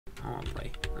I wanna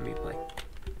play. Let me play.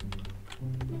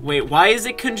 Wait, why is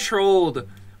it controlled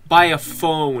by a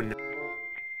phone?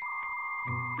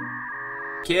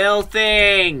 Kill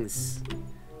things!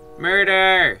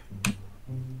 Murder!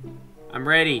 I'm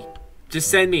ready. Just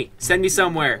send me. Send me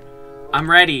somewhere. I'm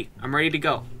ready. I'm ready to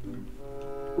go.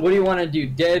 What do you want to do?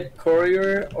 Dead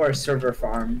courier or server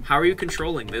farm? How are you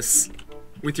controlling this?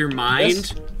 With your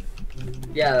mind?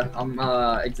 Yeah, I'm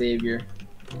Xavier.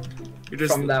 You're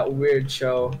just from that weird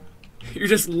show. You're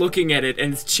just looking at it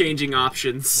and it's changing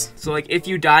options. So like if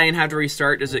you die and have to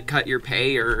restart, does it cut your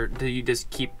pay or do you just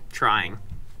keep trying?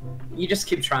 You just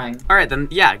keep trying. Alright then,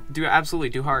 yeah, absolutely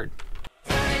do hard.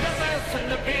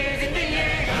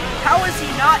 How is he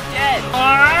not dead?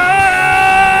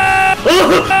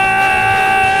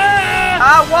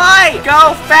 Why?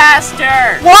 Go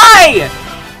faster! Why?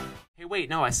 Hey wait,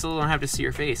 no, I still don't have to see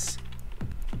your face.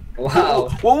 Wow.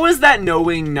 What was that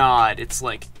knowing nod? It's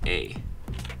like, hey.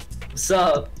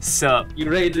 Sup? Sup? You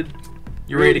ready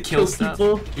to kill stuff?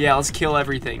 People? Yeah, let's kill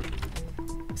everything.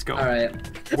 Let's go. Alright.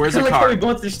 Where's the like car? We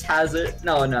both just has it.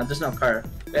 No, there's no car.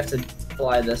 We have to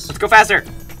fly this. Let's go faster!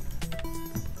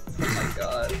 Oh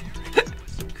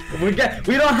my god.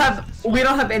 we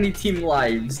don't have any team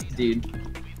lives, dude.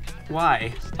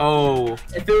 Why? Oh.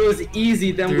 If it was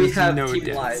easy, then we have no team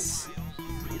deaths. lives.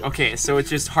 Okay, so it's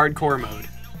just hardcore mode.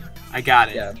 I got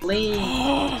it. Yeah.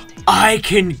 I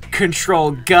can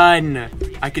control gun.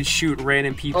 I can shoot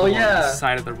random people on the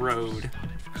side of the road.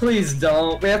 Please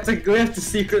don't. We have to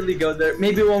secretly go there.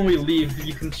 Maybe when we leave,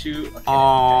 you can shoot. Okay.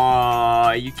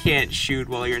 Aww, you can't shoot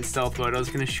while you're in stealth mode. I was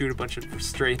gonna shoot a bunch of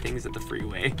stray things at the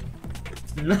freeway.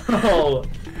 No.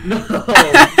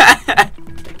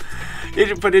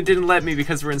 But it didn't let me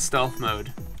because we're in stealth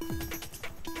mode.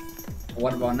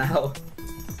 What about now?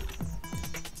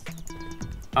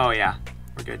 Oh yeah,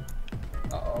 we're good.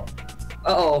 Uh-oh.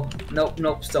 Uh-oh.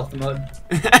 Nope, stealth mode.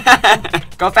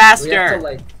 Go faster! We have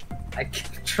to, I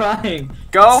keep trying.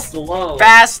 Go slow.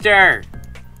 Faster!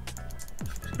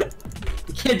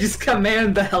 You can't just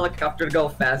command the helicopter to go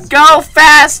faster. Go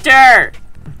faster!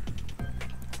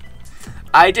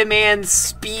 I demand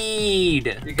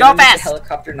speed. Go fast! The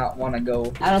helicopter not want to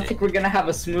go. I don't think we're gonna have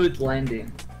a smooth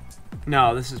landing.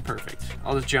 No, this is perfect.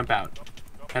 I'll just jump out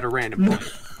at a random point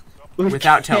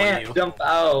without telling you. Jump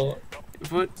out.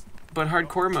 But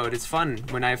hardcore mode is fun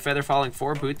when I have feather falling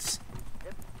 4 boots.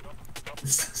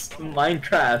 This is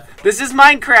Minecraft. This is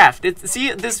Minecraft.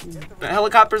 See, this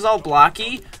helicopter's all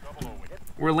blocky.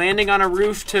 We're landing on a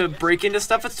roof to break into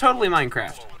stuff. It's totally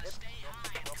Minecraft.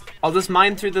 I'll just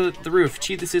mine through the roof.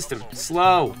 Cheat the system.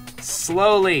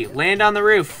 Slowly. Land on the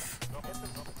roof.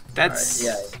 That's...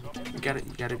 Right, yeah. You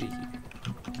gotta be...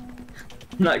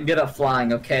 I'm not good at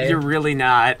flying, okay? You're really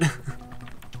not.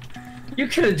 You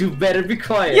could've do better. Be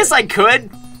quiet. Yes, I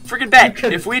could. Freaking bet.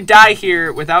 If we die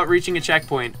here without reaching a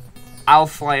checkpoint, I'll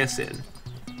fly us in.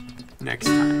 Next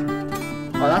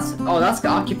time. Oh, that's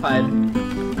occupied.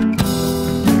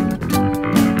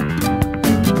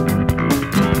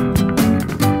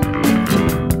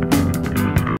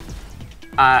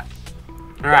 Alright,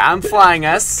 I'm flying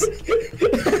us.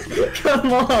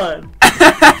 Come on.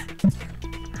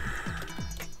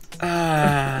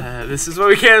 This is what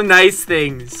we get nice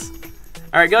things.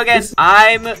 Alright, go again.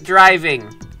 I'm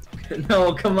driving.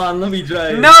 No, come on, let me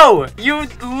drive. No! You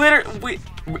literally...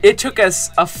 It took us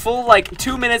a full,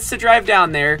 2 minutes to drive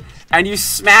down there, and you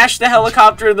smashed the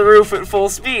helicopter in the roof at full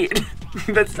speed.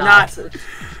 That's not...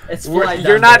 It's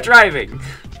you're not driving.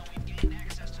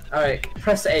 Alright,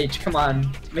 press H, come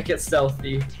on. Make it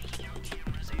stealthy.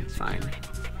 Fine.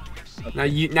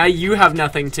 Okay. Now you have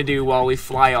nothing to do while we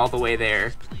fly all the way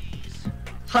there.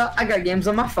 Huh, I got games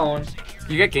on my phone.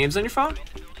 You got games on your phone?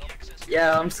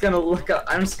 Yeah, I'm just gonna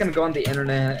go on the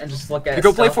internet and just look at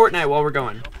Go play Fortnite while we're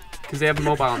going. Because they have a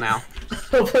mobile now.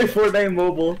 Go play Fortnite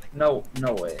mobile. No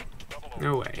way.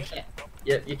 No way.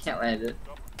 You can't land it.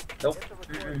 Nope.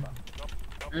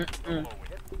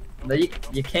 No,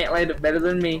 you can't land it better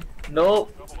than me.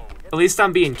 Nope. At least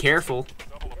I'm being careful.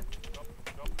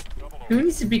 Who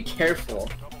needs to be careful?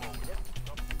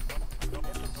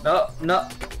 No.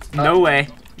 No way.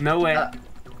 No way.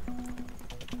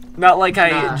 Not like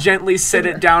I gently set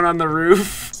it down on the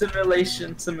roof.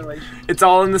 Simulation. It's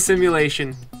all in the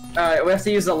simulation. Alright, we have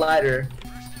to use a ladder.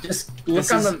 Just look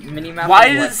on the minimap. Why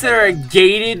is there a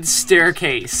gated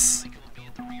staircase?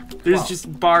 There's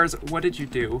just bars. What did you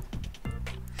do?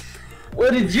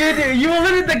 What did you do? You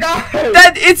alerted the guard!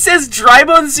 It says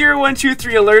DryBones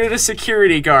 0123 alerted a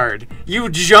security guard. You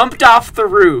jumped off the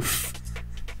roof.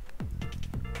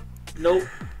 Nope.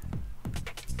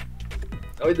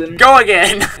 Oh, I didn't. Go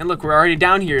again! And look, we're already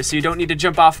down here, so you don't need to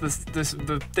jump off the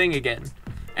thing again.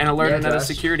 And alert Yeah, another Josh.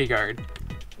 security guard.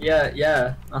 Yeah.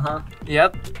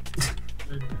 Yep.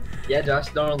 Yeah, Josh,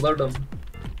 don't alert them.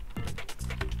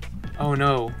 Oh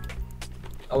no.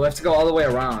 Oh, we have to go all the way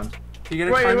around. You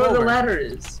gotta Right climb where over. the ladder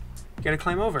is. You gotta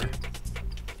climb over.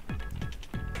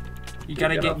 You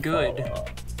gotta get good.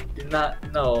 You're not.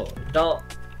 No, don't.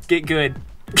 Get good.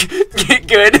 Get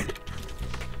good.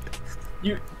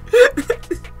 You.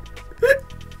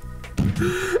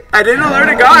 I didn't alert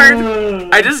a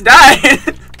guard. I just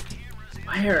died.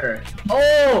 Where?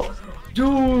 Oh,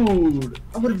 dude!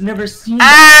 I would have never seen.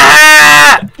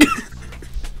 Ah!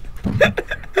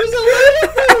 There's a ladder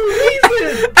for a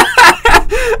reason.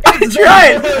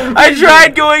 I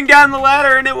tried going down the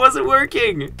ladder and it wasn't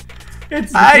working.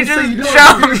 I just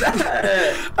jumped.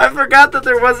 I forgot that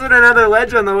there wasn't another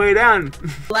ledge on the way down.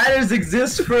 Ladders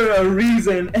exist for a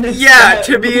reason, and it's Yeah,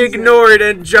 to be ignored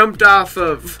and jumped off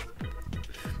of.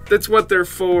 That's what they're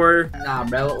for. Nah,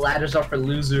 bro. Ladders are for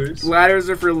losers. Ladders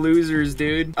are for losers,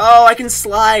 dude. Oh, I can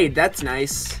slide. That's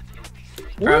nice.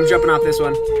 Alright, I'm jumping off this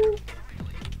one.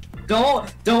 Don't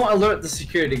alert the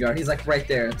security guard. He's like right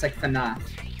there. It's like FNAF.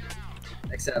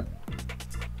 Except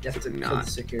you have to kill the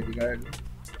security guard.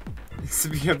 So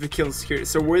you have to kill the security.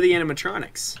 So we're the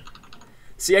animatronics.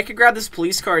 See, I could grab this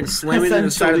police car and slam it into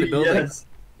the side of the building. Yes.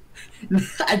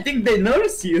 I think they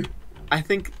notice you. I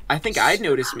think I'd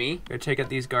notice me. Gotta check out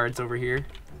these guards over here.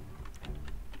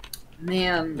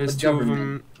 Man, There's two of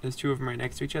them. There's two of them right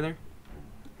next to each other.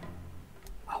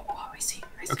 Oh, I see.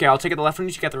 Okay, I'll take it the left one.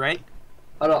 You got the right.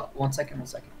 Hold on, 1 second.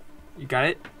 You got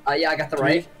it. Yeah, I got the 3,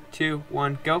 right. 2,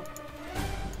 1, go.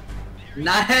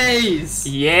 Nice.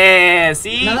 Yeah,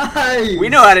 see? Nice. We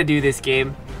know how to do this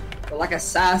game. We're like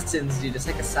assassins, dude. It's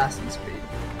like Assassin's Creed.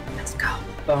 Let's go.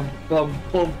 Bum bum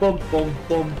bum bum bum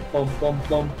bum bum bum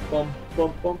bum bum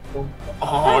bum bum bum.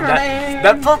 Oh,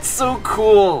 that felt so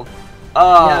cool.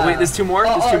 Yeah. Wait, there's two more.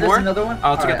 There's two more. Another one.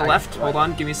 I'll take out the left. Hold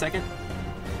on, give me a second.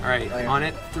 All right, on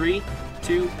it. 3,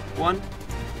 2, 1.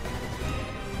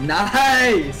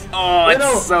 Nice. Oh,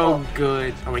 it's so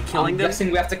good. Are we killing them? I'm guessing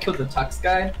we have to kill the tux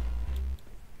guy.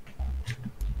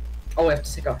 Oh, we have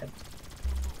to take out him.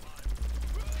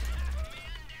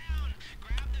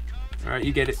 All right,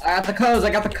 you get it. I got the codes. I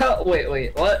got the code.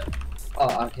 Wait, what?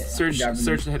 Oh, okay. Search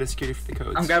the head of security for the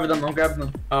codes. I'm grabbing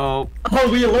them. Oh.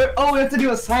 Oh, we alert. Oh, we have to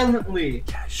do it silently.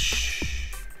 Yeah,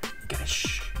 shh. Gotta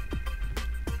shh.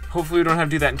 Hopefully we don't have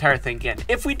to do that entire thing again.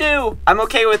 If we do, I'm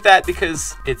okay with that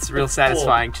because it's real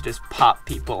satisfying to just pop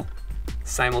people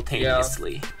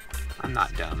simultaneously. Yeah. I'm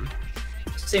not dumb.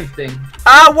 Same thing.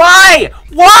 Why?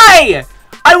 Why?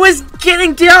 I was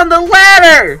getting down the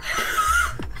ladder!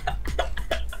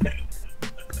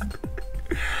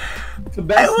 The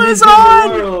best ninja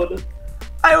in the world.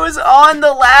 I was on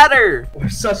the ladder! We're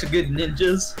such good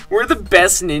ninjas. We're the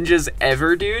best ninjas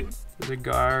ever, dude. There's a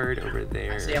guard over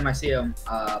there. I see him.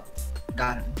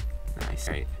 Got him. Nice.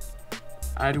 Right.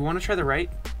 Do you want to try the right?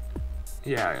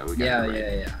 Yeah, we got the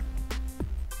right. Yeah.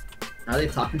 Are they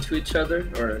talking to each other,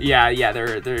 or? Yeah,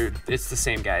 they're it's the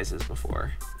same guys as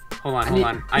before. Hold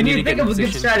on. I need to think get of in a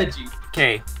good strategy.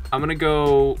 Okay, I'm gonna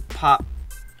go pop.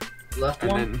 Left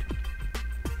and one. Then,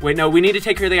 wait, no, we need to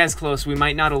take care of the guys close. We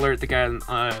might not alert the guy,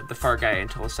 the far guy,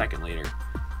 until a second later.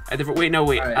 Wait.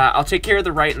 Right. I'll take care of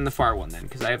the right and the far one then,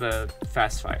 because I have a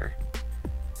fast fire.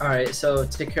 All right, so I'll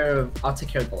take care of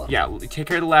the left. Yeah, take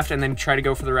care of the left and then try to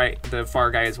go for the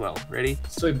far guy as well. Ready?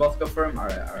 So we both go for him. All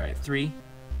right. 3,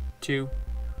 2,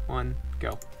 1,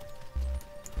 go.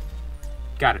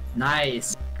 Got it.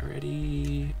 Nice.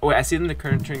 Ready? Oh wait, I see them in the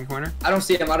current corner. I don't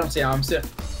see him. I'm still.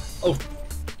 Oh.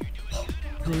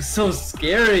 It was so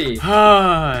scary.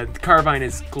 The carbine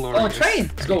is glorious. Oh,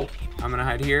 train. Let's go. I'm gonna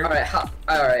hide here.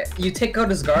 All right. You take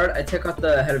out his guard. I take out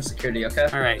the head of security. Okay.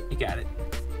 All right, you got it.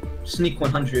 Sneak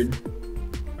 100.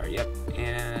 All right. Yep.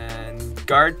 And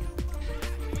guard.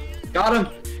 Got him.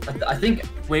 I think.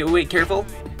 Wait. Careful.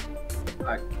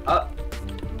 I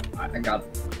got him.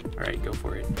 All right, go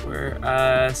for it.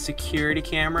 We're security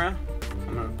camera.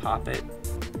 I'm gonna pop it.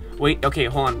 Wait. Okay.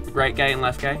 Hold on. Right guy and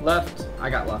left guy. Left.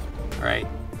 I got left. All right.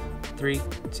 3,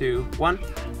 2, 1.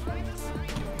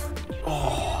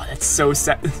 Oh, that's so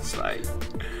satisfying.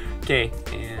 Okay,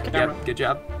 and yep, good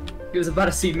job. He was about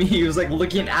to see me. He was like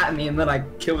looking at me, and then I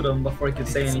killed him before he could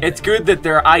say anything. It's good that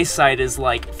their eyesight is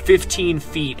like 15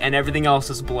 feet, and everything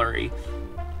else is blurry.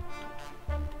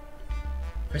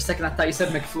 For a second, I thought you said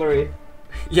McFlurry.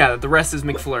 Yeah, the rest is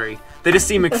McFlurry. They just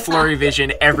see McFlurry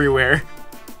vision everywhere.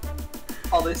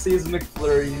 All they see is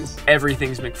McFlurries.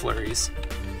 Everything's McFlurries.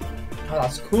 Oh,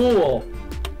 that's cool.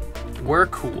 We're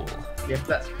cool.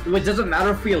 Wait, does it matter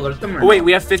if we alert them or wait, not?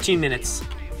 we have 15 minutes.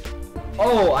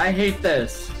 Oh, I hate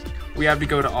this. We have to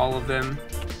go to all of them.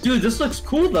 Dude, this looks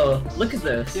cool though. Look at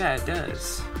this. Yeah, it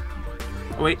does.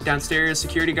 Oh wait, downstairs,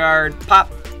 security guard, pop.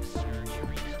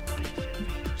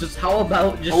 Just how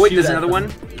about just Oh wait, shoot there's at another them?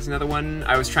 one. There's another one.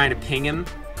 I was trying to ping him.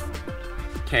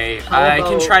 Okay, How I can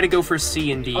about- try to go for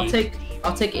C and D.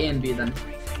 I'll take A and B then.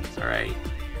 All right.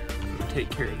 I'm gonna take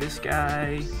care of this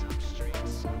guy.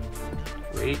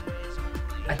 Wait,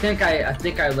 I think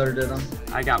I alerted him.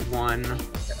 I got one.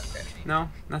 Okay. No,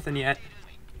 nothing yet.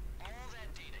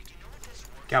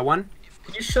 Got one?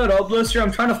 Can you shut up, Lister?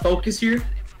 I'm trying to focus here.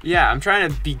 Yeah, I'm trying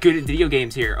to be good at video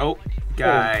games here. Oh,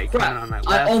 guy Oh, crap. coming on my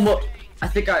left.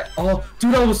 Oh,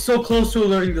 dude, I was so close to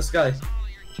alerting this guy.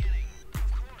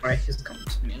 Alright, he's coming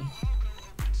to me.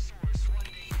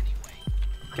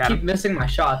 Got Keep him. missing my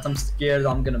shots. I'm scared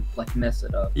I'm gonna like mess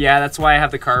it up. Yeah, that's why I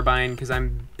have the carbine, because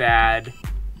I'm bad.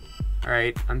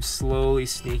 Alright, I'm slowly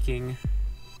sneaking.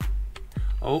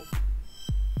 Oh.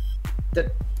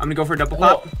 That- I'm gonna go for a double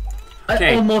pop. I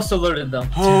Okay. almost alerted them.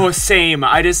 Oh, same.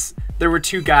 There were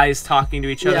two guys talking to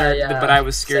each other, Yeah, but I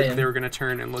was scared that same. they were gonna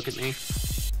turn and look at me.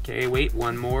 Okay, wait,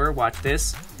 one more. Watch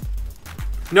this.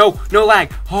 No, no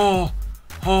lag. Oh,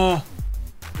 oh.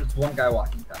 There's one guy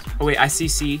walking past me. Oh wait, I see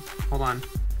C. Hold on.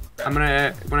 I'm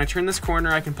gonna, when I turn this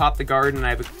corner, I can pop the guard and I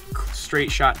have a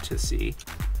straight shot to C.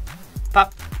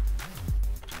 Pop.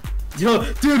 Yo,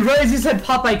 dude, right as he said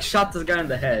pop, I shot this guy in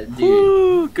the head, dude.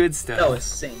 Woo, good stuff. That was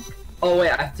sync. Oh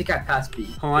wait, I think I passed B.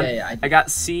 Hold on. Yeah, I got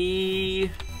C.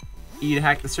 E to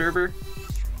hack the server.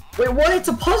 Wait, what? It's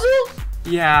a puzzle?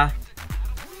 Yeah.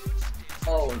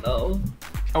 Oh no.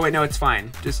 Oh wait, no, it's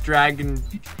fine. Just drag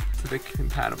to the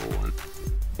compatible one.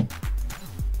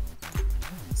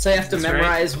 So you have to That's right.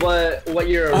 memorize what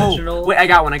your original. Oh, wait, I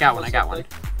got one.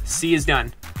 C is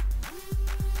done.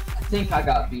 I think I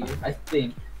got B. I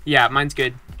think. Yeah, mine's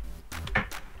good.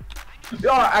 Oh,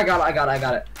 I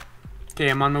got it. Okay,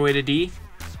 I'm on my way to D.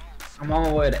 I'm on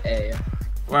my way to A.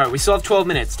 Alright, we still have 12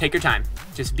 minutes. Take your time.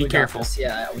 Just be We got careful. this.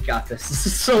 Yeah, we got this. This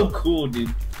is so cool,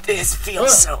 dude. This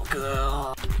feels so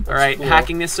good. Alright, cool.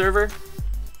 hacking this server.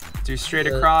 Do straight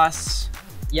across.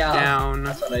 Yeah. Down.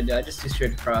 That's what I do. I just do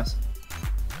straight across.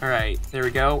 Alright, there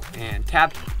we go. And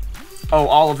tap. Oh,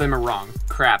 all of them are wrong.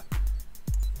 Crap.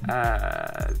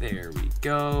 There we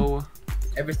go.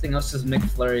 Everything else is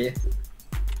McFlurry.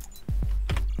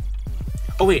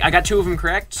 Oh wait, I got two of them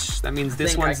correct. That means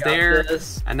this think I one's got there,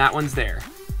 this. and that one's there.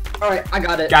 Alright, I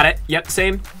got it. Got it. Yep,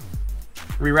 same.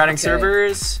 Rerouting Okay.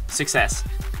 servers. Success.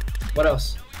 What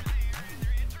else?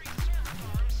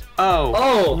 Oh.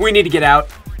 Oh. We need to get out.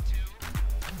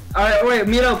 Alright, wait,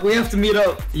 meet up. We have to meet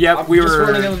up. Yep, I'm we just were.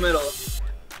 running in the middle.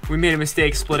 We made a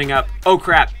mistake splitting up. Oh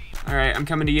crap. Alright, I'm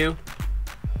coming to you.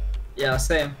 Yeah,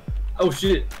 same. Oh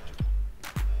shit.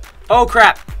 Oh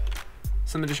crap.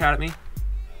 Someone just shot at me.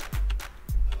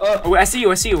 Oh, Oh, wait, I see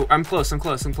you. I'm close.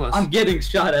 I'm getting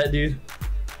shot at, dude.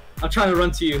 I'm trying to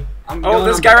run to you. I'm Oh, going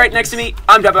this on guy the right edges. next to me.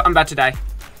 I'm about to die.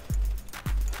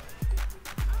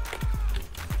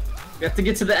 We have to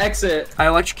get to the exit. I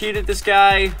electrocuted this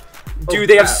guy. Dude, Oh,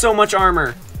 they have crap. so much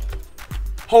armor.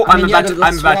 Oh, I mean, yeah, I'm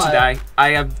that's about to why. die.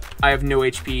 I have no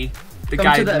HP. The Come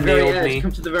guy to that very nailed edge. me.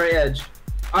 Come to the very edge.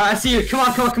 Alright, I see you. Come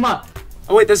on.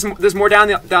 Oh wait, there's more down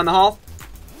the hall.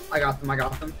 I got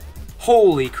them.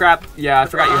 Holy crap! Yeah, I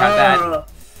forgot you had that.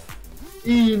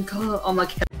 Ian, come on. I'm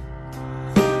like.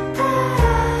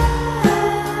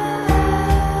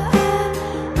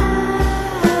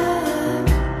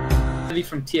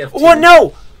 From TF2. What?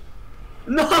 No!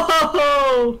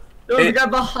 No! There was a guy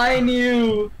behind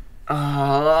you.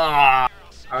 Alright,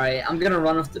 Alright, I'm gonna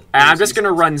run with the. I'm just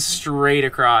gonna run straight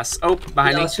across. Oh,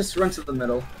 behind me. Let's just run to the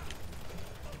middle.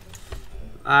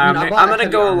 I'm I bought gonna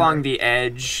heavy go armor. along the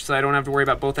edge, so I don't have to worry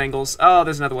about both angles. Oh,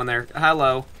 there's another one there.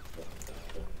 Hello.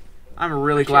 I'm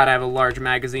really glad I have a large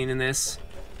magazine in this.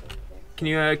 Can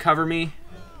you cover me?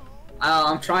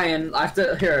 I'm trying. I have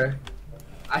to. Here.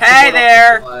 I have to Hey go up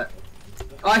there! the spot.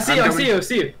 Oh, I see I'm you. coming. I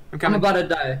see you. I'm I'm coming. about to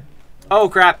die. Oh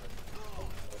crap!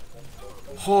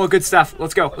 Oh, good stuff.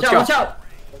 Let's go. Let's go. Watch out!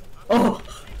 Oh.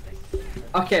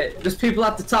 Okay, there's people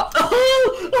at the top.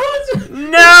 Oh!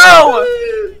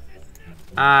 No!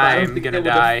 I don't I'm think gonna they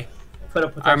would've die. Put a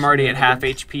I'm protection already at on half them.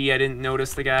 HP. I didn't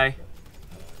notice the guy.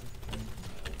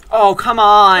 Oh, come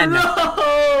on!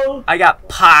 No! I got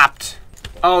popped.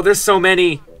 Oh, there's so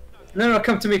many. No,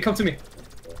 come to me.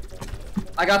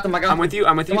 I got them. I'm with you.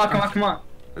 I'm with you. Come on.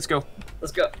 Let's go.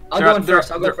 Let's go. I'll They're go up- in they're-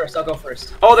 first. I'll go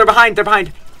first. Oh, they're behind.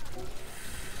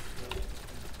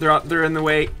 They're in the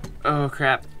way. Oh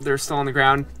crap! They're still on the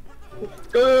ground.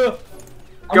 Go.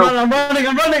 Go. I'm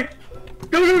running.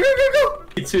 Go.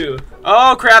 Me too.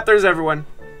 Oh crap! There's everyone.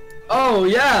 Oh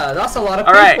yeah, that's a lot of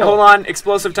All people. right, hold on.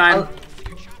 Explosive time.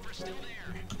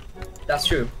 That's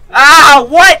true. Ah,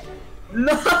 what?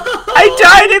 No! I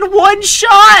died in one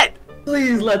shot!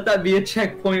 Please let that be a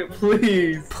checkpoint,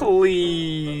 please.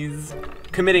 Please.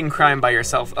 Committing crime by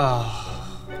yourself.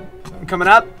 Oh. I'm coming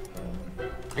up.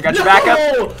 I got your back up.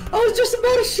 I was just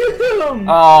about to shoot him!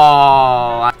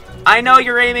 Oh. I know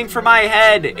you're aiming for my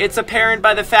head. It's apparent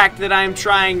by the fact that I'm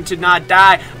trying to not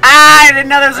die. Ah, I didn't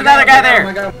know there was another guy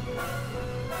there.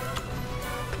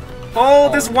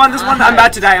 Oh, this one. I'm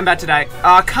about to die.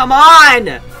 Oh, come on.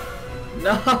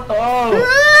 No.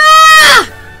 Ah!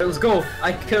 Let's go.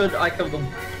 I killed them.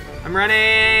 I'm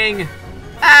running.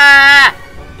 Ah!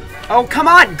 Oh, come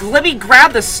on. Glibby,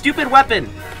 grab the stupid weapon.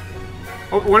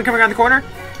 Oh, one coming around the corner.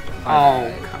 Oh,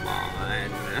 come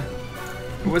on.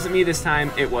 It wasn't me this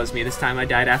time. It was me this time. I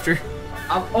died after.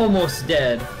 I'm almost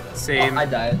dead. Same. Oh, I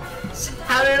died.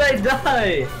 How did I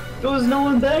die? There was no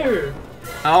one there.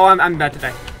 Oh, I'm about to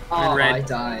die. Oh, red. I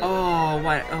died. Oh,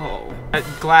 what? Oh. That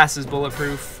glass is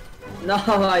bulletproof. No,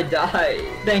 I died.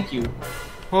 Thank you.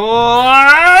 Oh,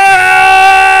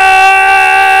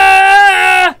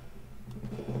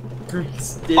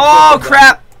 oh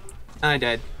crap! I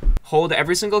died. Hold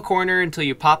every single corner until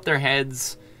you pop their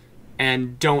heads,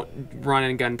 and don't run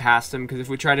and gun past them, because if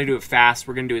we try to do it fast,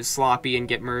 we're going to do it sloppy and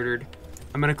get murdered.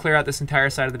 I'm going to clear out this entire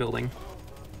side of the building.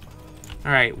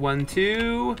 Alright, 1,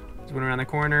 2. There's one around the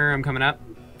corner. I'm coming up.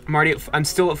 I'm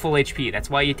still at full HP. That's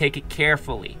why you take it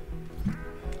carefully.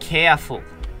 Careful.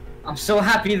 I'm so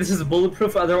happy this is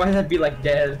bulletproof, otherwise I'd be like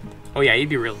dead. Oh yeah, you'd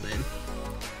be real dead.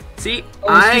 See,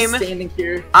 I'm standing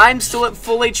here. I'm still at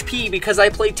full HP because I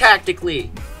play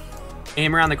tactically.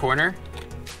 Aim around the corner.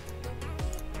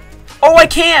 Oh, I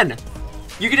can!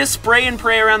 You can just spray and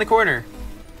pray around the corner.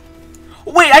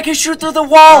 Wait, I can shoot through the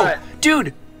wall! Right.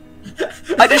 Dude!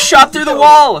 I just shot through the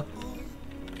wall!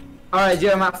 Alright,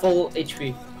 dude, I'm at full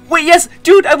HP. Wait, yes!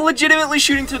 Dude, I'm legitimately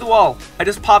shooting through the wall. I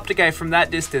just popped a guy from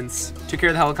that distance. Took care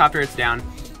of the helicopter, it's down.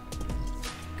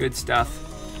 Good stuff.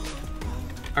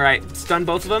 Alright, stun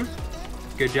both of them.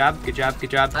 Good job, good job,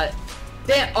 good job.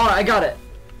 Damn, alright, I got it.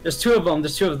 There's two of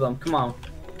them, come on.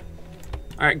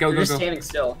 Alright, go, They're go, just go. Standing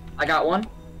still. I got one.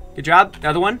 Good job, the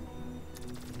other one.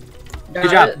 Good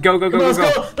job, go, go, go, go, Let's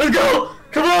go, let's go!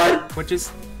 Come on! What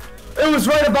just... It was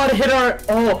right about to hit our...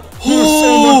 Oh, he was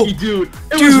so lucky, dude.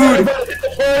 It was right about to hit the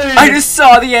plane. I just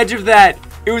saw the edge of that.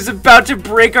 It was about to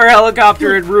break our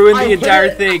helicopter and ruin the entire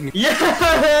thing.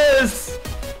 Yes!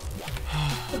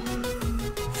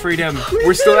 Freedom.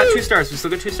 We're still at 2 stars. We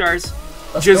still got 2 stars.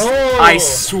 Just, I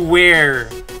swear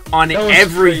on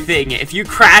everything. Crazy. If you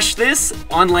crash this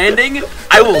on landing,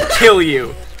 I will kill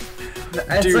you.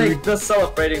 It's dude. Like the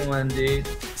celebrating one, dude.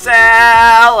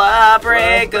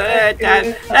 Celebrate good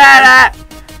times.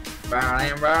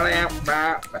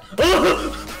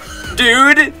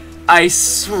 Dude, I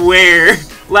swear.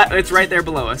 It's right there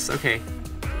below us. Okay.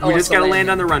 We just gotta land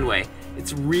on the runway.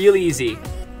 It's real easy.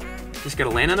 Just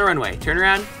gotta land on the runway. Turn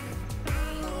around.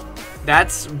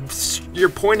 You're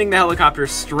pointing the helicopter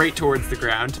straight towards the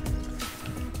ground.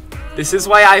 This is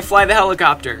why I fly the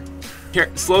helicopter. Here,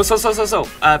 slow.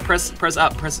 Press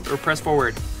up, press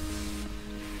forward.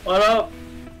 What up?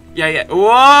 Yeah. Whoa!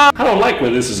 I don't like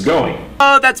where this is going.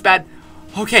 Oh, that's bad.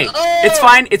 Okay, it's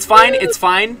fine.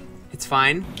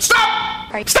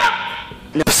 Stop! Right. Stop!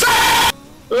 No. Stop!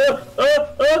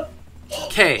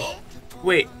 Okay,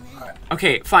 wait.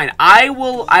 Okay, fine. I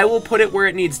will put it where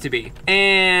it needs to be.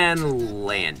 And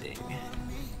landing.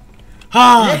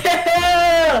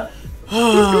 Yeah!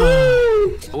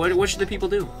 What should the people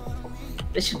do?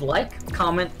 They should like,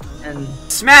 comment, and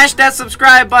smash that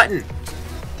subscribe button.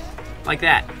 Like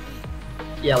that.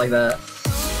 Yeah, like that.